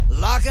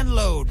lock, and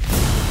load.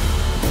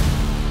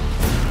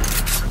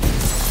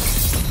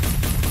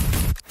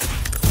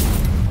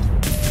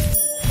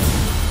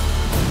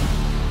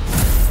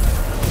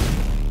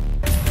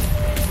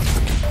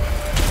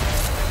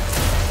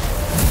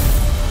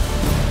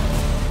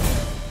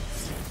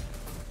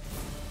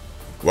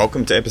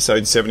 Welcome to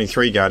episode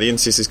 73,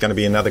 Guardians. This is going to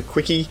be another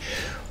quickie.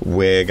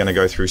 We're going to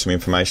go through some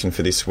information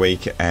for this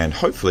week, and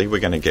hopefully we're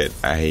going to get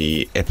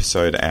a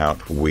episode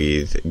out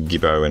with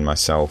Gibbo and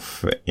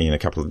myself in a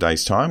couple of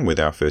days' time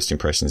with our first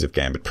impressions of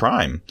Gambit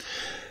Prime.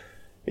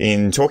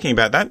 In talking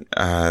about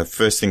that,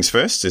 first things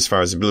first, as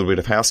far as a little bit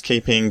of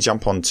housekeeping,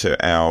 jump onto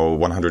our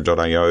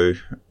 100.io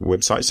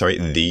website. Sorry,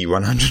 the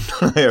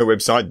 100.io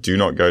website. Do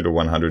not go to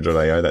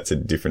 100.io. That's a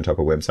different type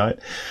of website.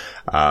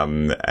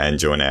 And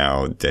join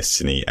our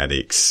Destiny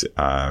Addicts,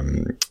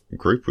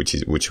 group,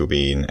 which will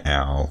be in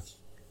our,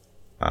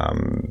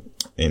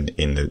 in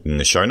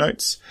the show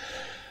notes.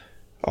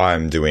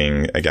 I'm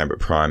doing a Gambit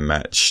Prime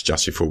match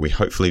just before we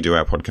hopefully do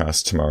our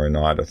podcast tomorrow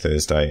night or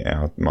Thursday,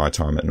 my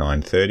time at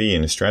 9:30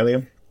 in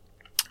Australia,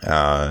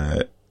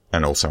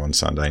 and also on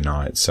Sunday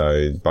night.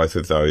 So both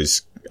of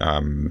those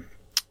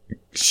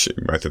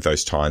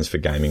times for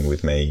gaming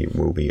with me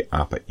will be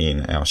up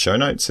in our show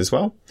notes as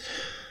well.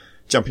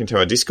 Jump into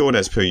our Discord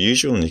as per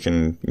usual,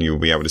 and you'll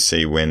be able to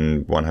see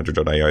when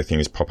 100.io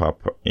things pop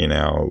up in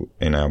our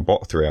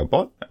bot, through our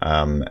bot,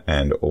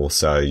 and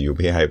also you'll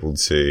be able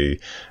to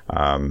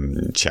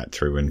chat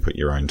through and put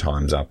your own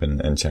times up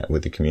and chat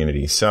with the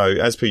community. So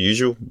as per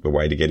usual, the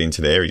way to get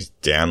into there is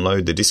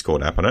download the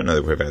Discord app. I don't know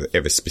that we've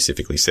ever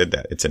specifically said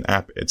that. It's an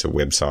app, it's a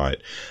website.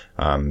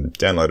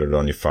 Download it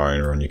on your phone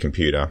or on your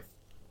computer.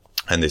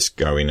 And just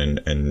go in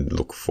and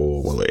look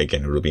for, well,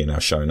 again, it'll be in our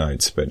show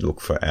notes, but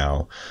look for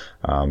our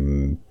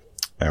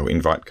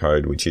invite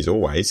code, which is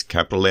always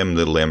capital M,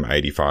 little m,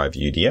 85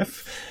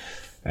 UDF.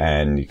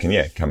 And you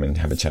can, come and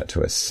have a chat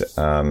to us.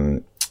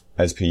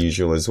 As per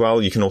usual as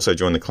well, you can also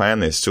join the clan.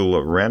 There's still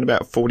around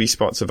about 40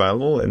 spots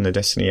available in the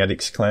Destiny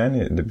Addicts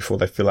clan before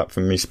they fill up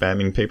from me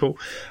spamming people.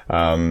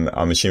 I'm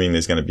assuming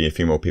there's going to be a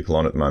few more people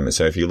on at the moment.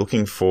 So if you're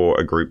looking for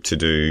a group to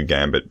do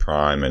Gambit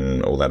Prime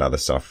and all that other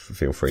stuff,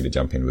 feel free to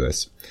jump in with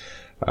us.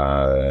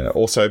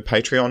 Also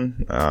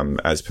Patreon,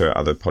 as per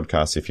other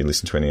podcasts, if you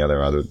listen to any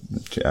other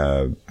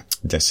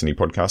Destiny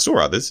podcasts or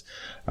others,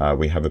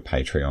 we have a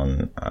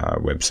Patreon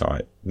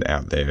website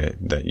out there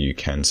that you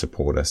can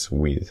support us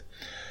with.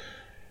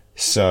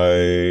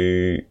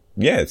 So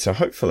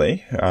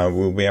hopefully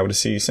we'll be able to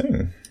see you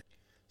soon.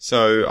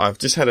 So I've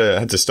just had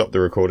to stop the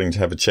recording to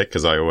have a check,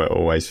 because I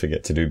always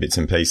forget to do bits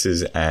and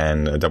pieces,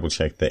 and double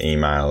check the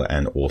email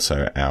and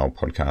also our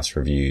podcast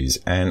reviews.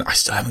 And I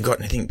still haven't got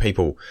anything,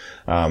 people.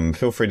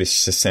 Feel free to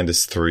send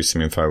us through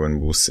some info,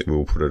 and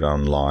we'll put it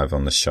on live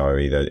on the show,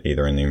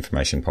 either in the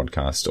information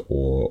podcast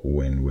or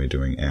when we're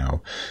doing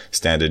our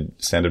standard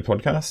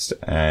podcast.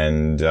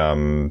 And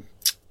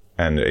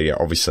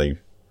obviously,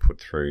 put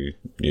through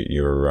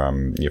your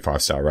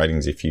 5-star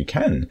ratings if you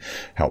can.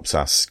 Helps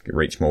us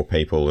reach more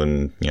people,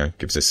 and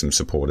gives us some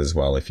support as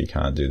well if you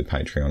can't do the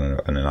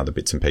Patreon and other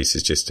bits and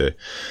pieces. Just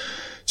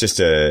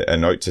a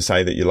note to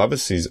say that you love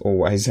us is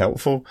always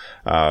helpful.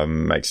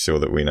 Make sure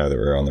that we know that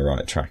we're on the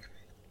right track.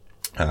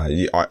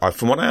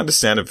 From what I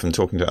understand it from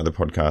talking to other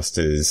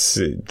podcasters,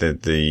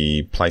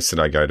 the place that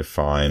I go to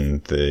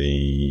find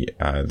the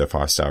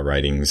 5-star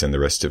ratings and the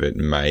rest of it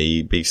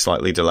may be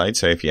slightly delayed.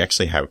 So if you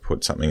actually have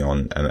put something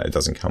on and it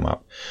doesn't come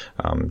up,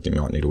 you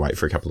might need to wait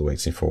for a couple of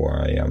weeks before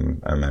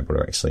I'm able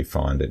to actually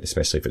find it,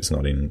 especially if it's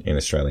not in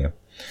Australia.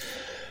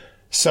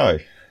 So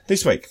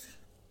this week,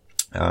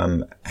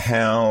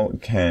 how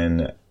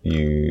can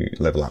you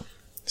level up?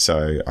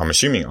 So I'm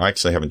assuming I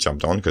actually haven't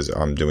jumped on, because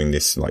I'm doing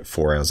this like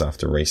 4 hours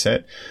after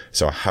reset.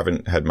 So I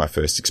haven't had my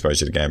first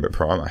exposure to Gambit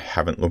Prime. I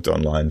haven't looked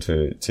online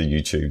to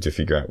YouTube to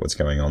figure out what's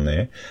going on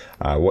there.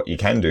 What you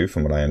can do,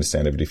 from what I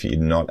understand of it, if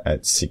you're not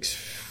at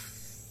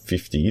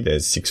 650,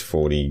 there's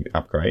 640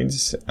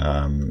 upgrades,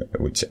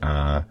 which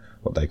are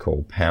what they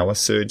call power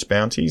surge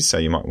bounties. So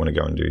you might want to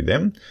go and do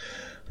them.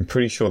 I'm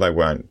pretty sure they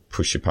won't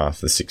push you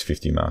past the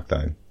 650 mark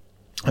though.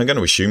 I'm going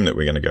to assume that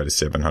we're going to go to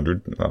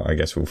 700. I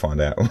guess we'll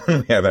find out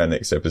when we have our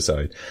next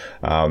episode.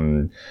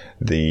 I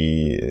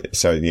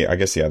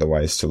guess the other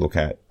ways to look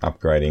at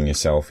upgrading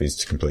yourself is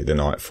to complete the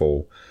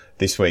Nightfall.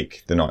 This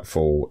week, the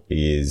Nightfall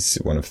is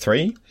one of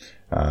 3.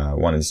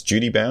 One is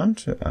Duty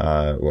Bound.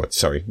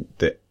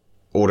 The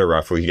auto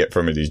rifle you get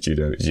from it is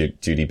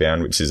Duty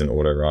Bound, which is an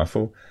auto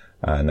rifle.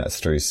 And that's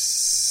through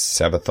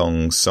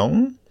Savathong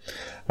Song.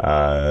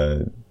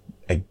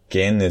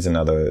 Again, there's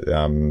another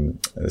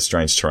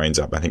Strange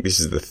Terrains up. I think this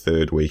is the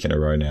 3rd week in a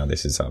row now.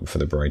 This is up for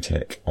the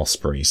Braytech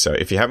Osprey. So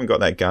if you haven't got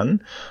that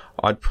gun,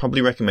 I'd probably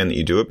recommend that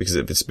you do it, because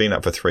if it's been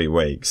up for 3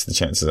 weeks, the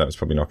chances are it's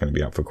probably not going to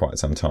be up for quite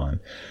some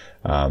time,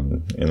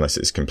 unless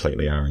it's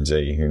completely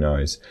RNG. Who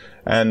knows?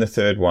 And the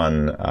 3rd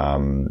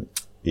one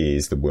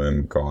is the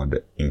Worm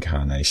God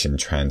Incarnation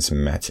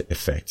Transmat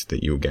effect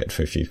that you'll get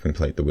if you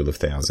complete the Will of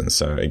Thousands.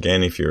 So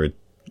again, if you're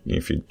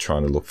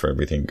trying to look for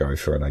everything, go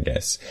for it, I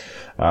guess.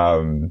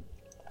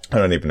 I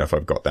don't even know if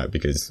I've got that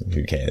because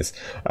who cares?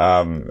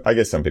 I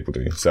guess some people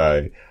do.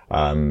 So,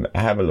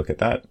 have a look at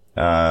that.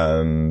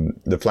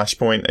 The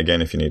Flashpoint,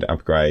 again, if you need to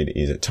upgrade,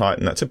 is at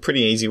Titan. That's a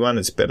pretty easy one.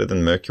 It's better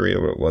than Mercury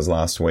or it was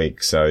last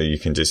week. So you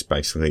can just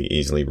basically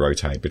easily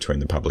rotate between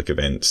the public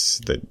events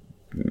that,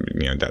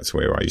 that's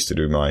where I used to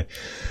do my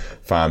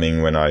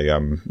farming when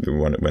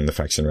when the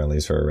faction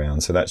rallies were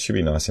around. So that should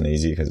be nice and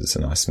easy because it's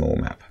a nice small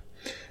map.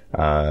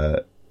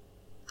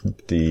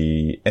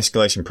 The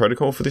escalation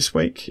protocol for this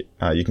week,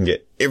 you can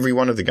get every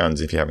one of the guns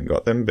if you haven't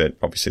got them, but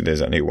obviously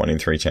there's only a 1 in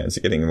 3 chance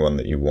of getting the one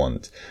that you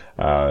want.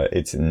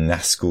 It's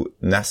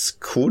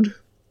Naksud,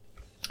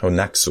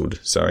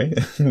 sorry,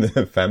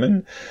 the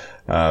famine.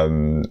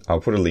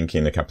 I'll put a link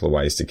in a couple of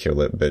ways to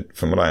kill it, but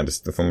from what I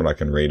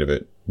can read of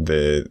it,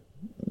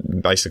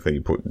 basically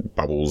you put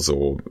bubbles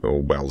or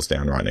wells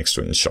down right next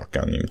to it and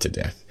shotgun him to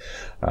death.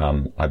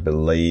 I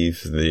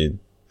believe the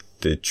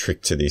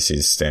trick to this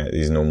is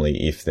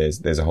normally if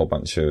there's a whole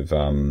bunch of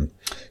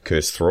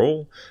cursed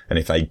thrall, and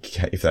if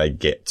they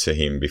get to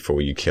him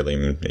before you kill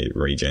him, it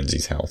regens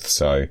his health.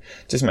 So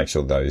just make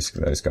sure those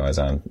guys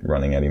aren't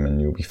running at him,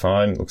 and you'll be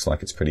fine. Looks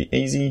like it's pretty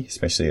easy,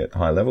 especially at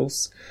high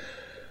levels.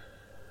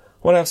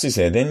 What else is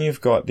there? Then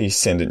you've got the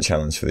Ascendant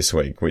Challenge for this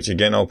week, which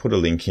again I'll put a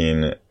link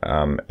in.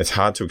 It's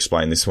hard to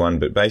explain this one,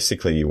 but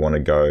basically you want to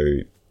go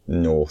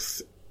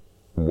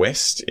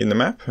northwest in the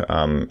map,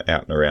 out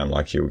and around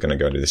like you were going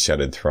to go to the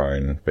Shattered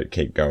Throne, but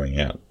keep going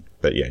out.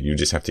 But yeah, you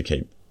just have to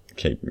keep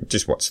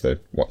just watch the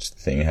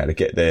thing, how to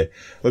get there.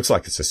 Looks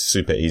like it's a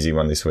super easy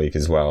one this week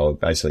as well.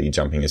 Basically you're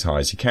jumping as high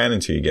as you can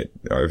until you get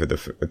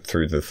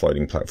through the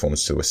floating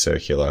platforms to a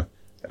circular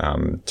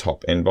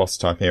top end boss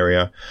type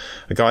area.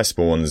 A guy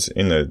spawns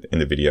in the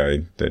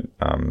video that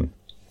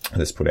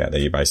that's put out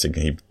there. You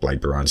basically, he blade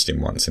barraged him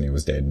once and he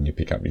was dead, and you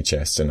pick up your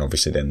chest, and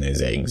obviously then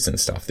there's eggs and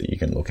stuff that you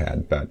can look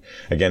at. But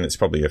again, it's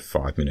probably a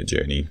 5-minute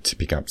journey to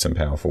pick up some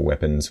powerful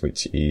weapons,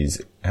 which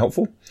is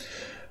helpful.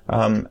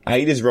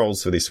 Aiders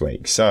rolls for this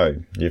week. So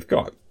you've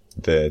got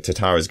the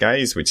Tatara's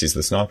Gaze, which is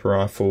the sniper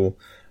rifle.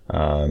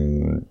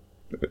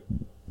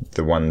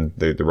 The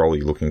role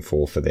you're looking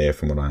for there,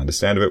 from what I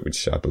understand of it,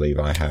 which I believe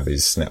I have,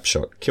 is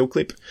Snapshot Kill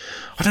Clip.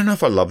 I don't know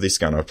if I love this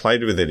gun. I've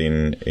played with it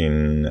in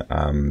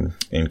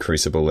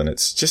Crucible, and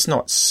it's just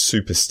not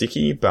super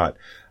sticky, but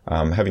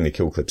having the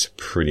kill clip's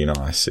pretty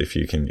nice if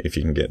you can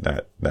get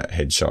that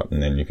headshot,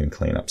 and then you can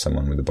clean up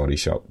someone with a body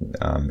shot.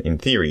 In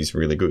theory is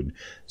really good.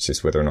 It's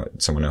just whether or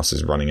not someone else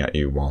is running at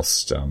you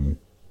whilst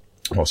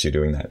you're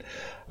doing that.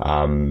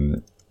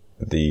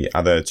 The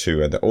other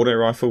two are the auto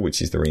rifle,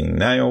 which is the ringing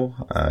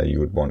nail.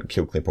 You would want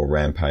kill clip or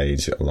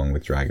rampage along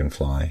with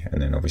dragonfly,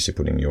 and then obviously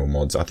putting your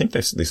mods. I think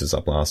this was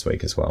up last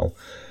week as well.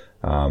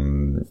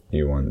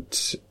 You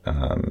want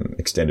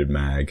extended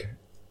mag,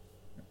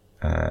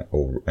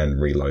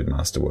 and reload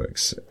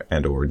masterworks,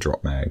 and or a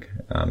drop mag.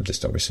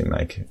 Just obviously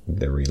make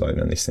the reload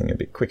on this thing a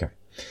bit quicker.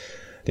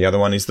 The other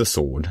one is the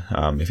sword.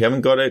 If you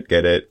haven't got it,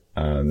 get it.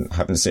 I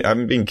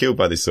haven't been killed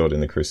by this sword in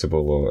the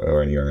Crucible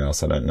or anywhere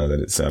else. I don't know that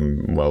it's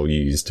well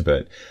used,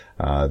 but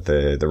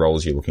the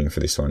roles you're looking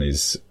for this one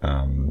is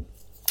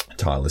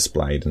tireless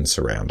blade and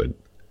surrounded.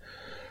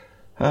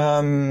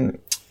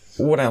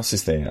 What else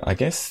is there? I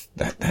guess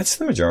that's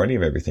the majority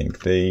of everything.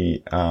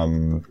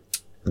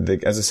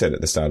 As I said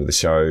at the start of the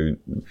show,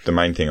 the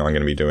main thing I'm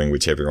going to be doing,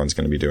 which everyone's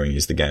going to be doing,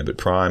 is the Gambit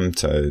Prime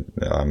to,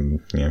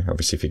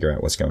 obviously figure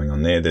out what's going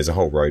on there. There's a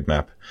whole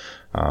roadmap,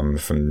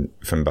 from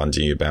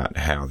Bungie about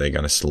how they're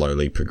going to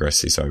slowly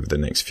progress this over the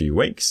next few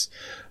weeks.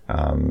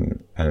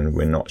 And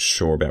we're not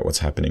sure about what's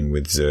happening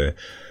with Xur.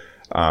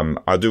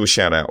 I'll do a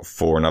shout out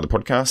for another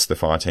podcast. The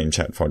Fireteam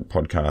Chat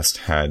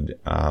podcast had,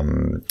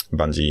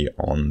 Bungie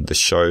on the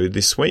show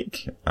this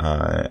week,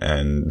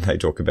 and they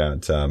talk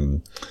about,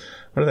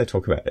 what do they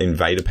talk about?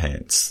 Invader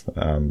pants,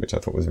 which I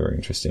thought was very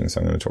interesting. So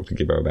I'm going to talk to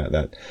Gibbo about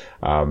that,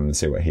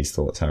 see what his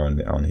thoughts are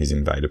on his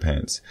Invader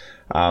pants.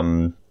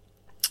 They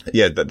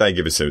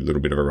give us a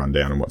little bit of a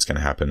rundown on what's going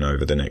to happen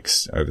over the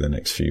next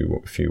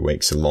few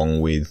weeks,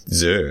 along with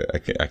Xur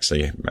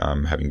actually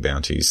having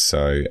bounties.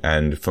 So,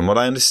 and from what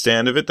I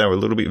understand of it, they were a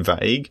little bit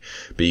vague,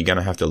 but you're going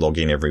to have to log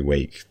in every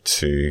week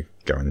to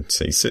go and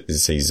see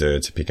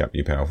Xur to pick up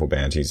your powerful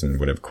bounties and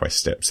whatever quest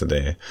steps are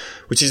there,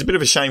 which is a bit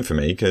of a shame for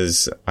me,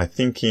 because I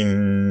think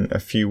in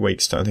a few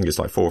weeks, I think it's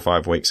like 4 or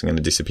 5 weeks, I'm going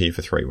to disappear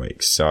for 3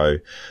 weeks. So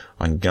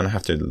I'm going to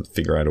have to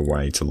figure out a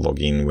way to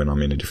log in when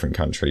I'm in a different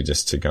country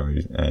just to go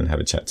and have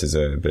a chat to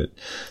Xur. But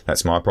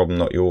that's my problem,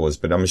 not yours.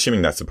 But I'm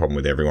assuming that's the problem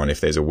with everyone.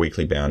 If there's a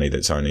weekly bounty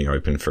that's only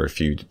open for a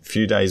few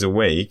days a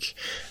week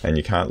and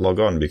you can't log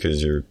on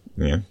because you're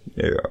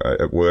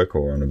at work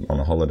or on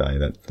a holiday,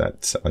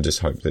 that I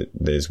just hope that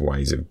there's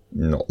ways of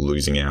not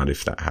losing out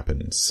if that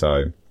happens.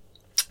 So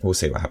we'll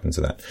see what happens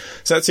to that.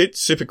 So that's it.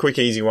 Super quick,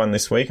 easy one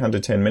this week, under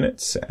 10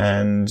 minutes.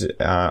 And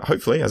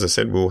hopefully, as I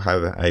said, we'll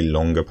have a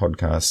longer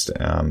podcast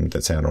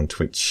that's out on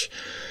Twitch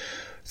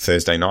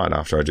Thursday night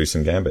after I do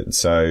some Gambit.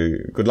 So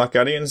good luck,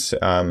 Guardians.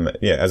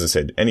 As I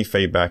said, any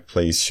feedback,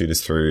 please shoot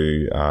us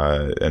through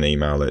an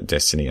email at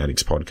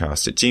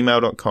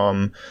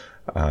destinyaddictspodcast@gmail.com.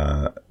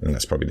 And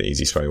that's probably the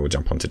easiest way. We'll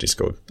jump onto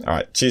Discord. All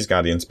right. Cheers,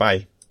 Guardians.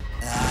 Bye.